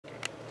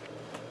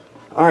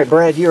Alright,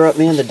 Brad, you're up,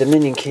 man. The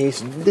Dominion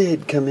case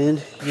did come in.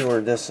 You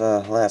ordered this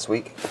last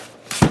week.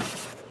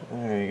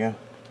 There you go.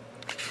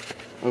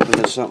 Open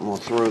this up and we'll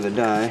throw the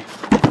die.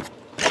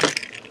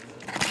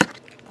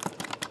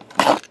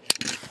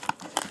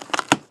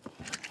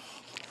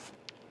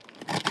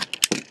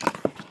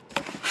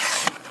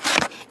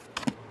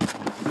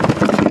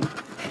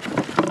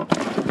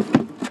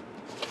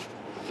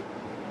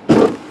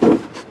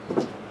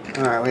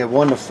 Alright, we have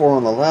 1 to 4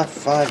 on the left,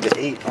 5 to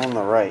 8 on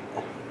the right.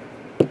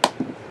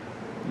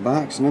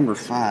 Box number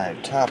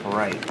 5, top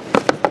right.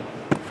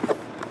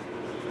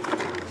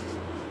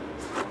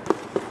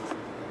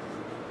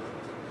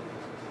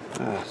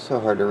 So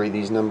hard to read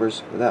these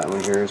numbers. That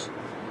one's yours.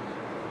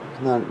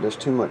 There's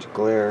too much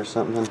glare or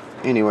something.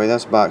 Anyway,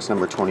 that's box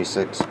number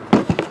 26.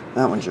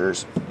 That one's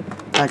yours.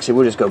 Actually,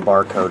 we'll just go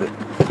barcode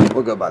it.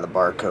 We'll go by the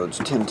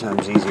barcodes. 10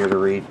 times easier to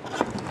read.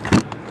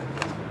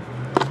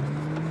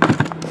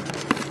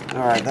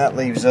 Alright, that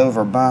leaves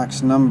over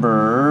box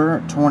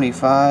number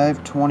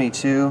 25,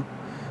 22,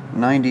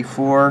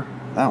 94.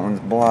 That one's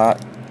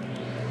blot,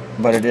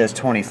 but it is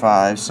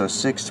 25. So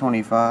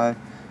 625,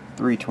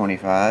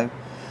 325,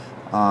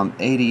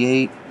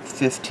 88,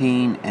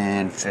 15,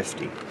 and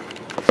 50.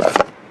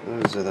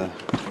 Those are the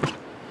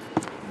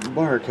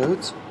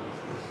barcodes.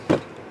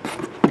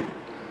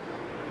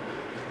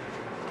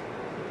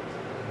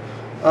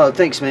 Oh,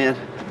 thanks, man.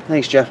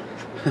 Thanks, Jeff.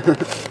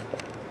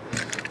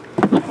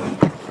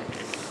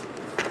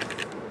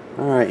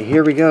 Alright,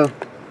 here we go.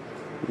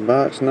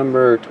 Box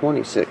number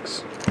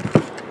 26.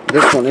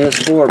 This one is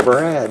for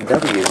Brad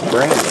W.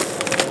 Brad.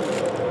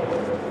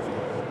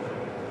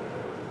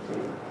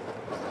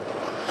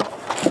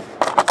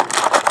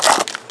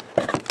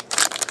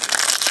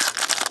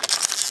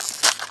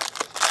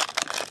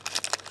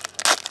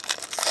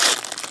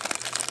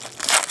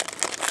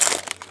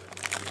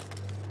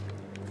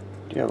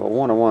 You have a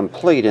 101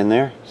 plate in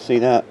there. See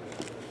that?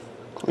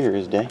 Clear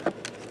as day.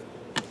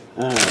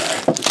 Alright.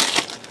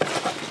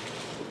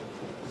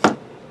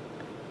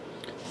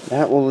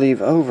 That will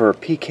leave over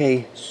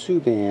PK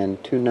Subban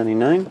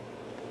 $2.99.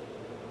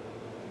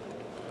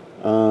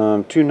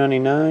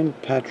 $2.99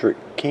 Patrick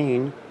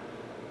Kane.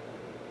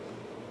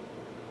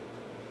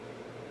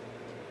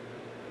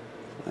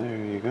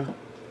 There you go.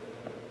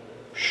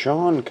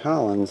 Sean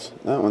Collins.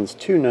 That one's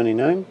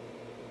 $2.99.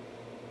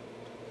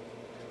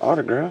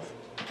 Autograph.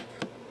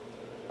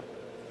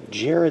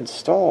 Jared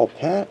Stahl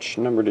patch,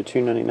 number to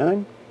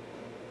 $2.99.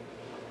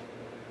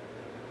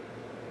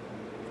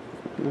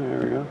 There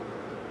we go.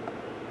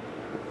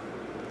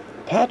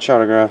 Patch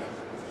autograph.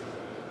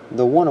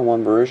 The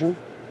 101 version.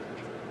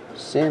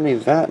 Sammy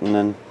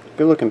Vatanen.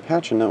 Good looking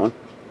patch in that one.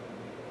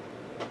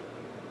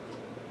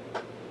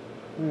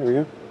 There we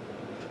go.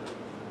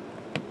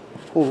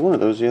 Pulled one of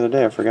those the other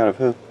day. I forgot of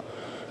who.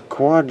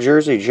 Quad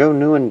jersey. Joe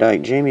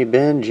Newendike, Jamie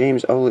Benn,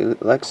 James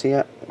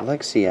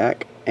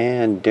Oleksiak,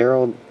 and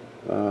Daryl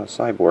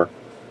Cyborg.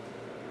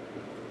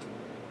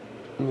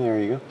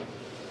 There you go.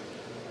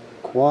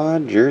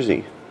 Quad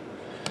jersey.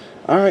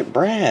 Alright,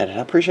 Brad. I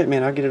appreciate it,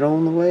 man. I'll get it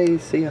on the way.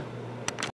 See ya.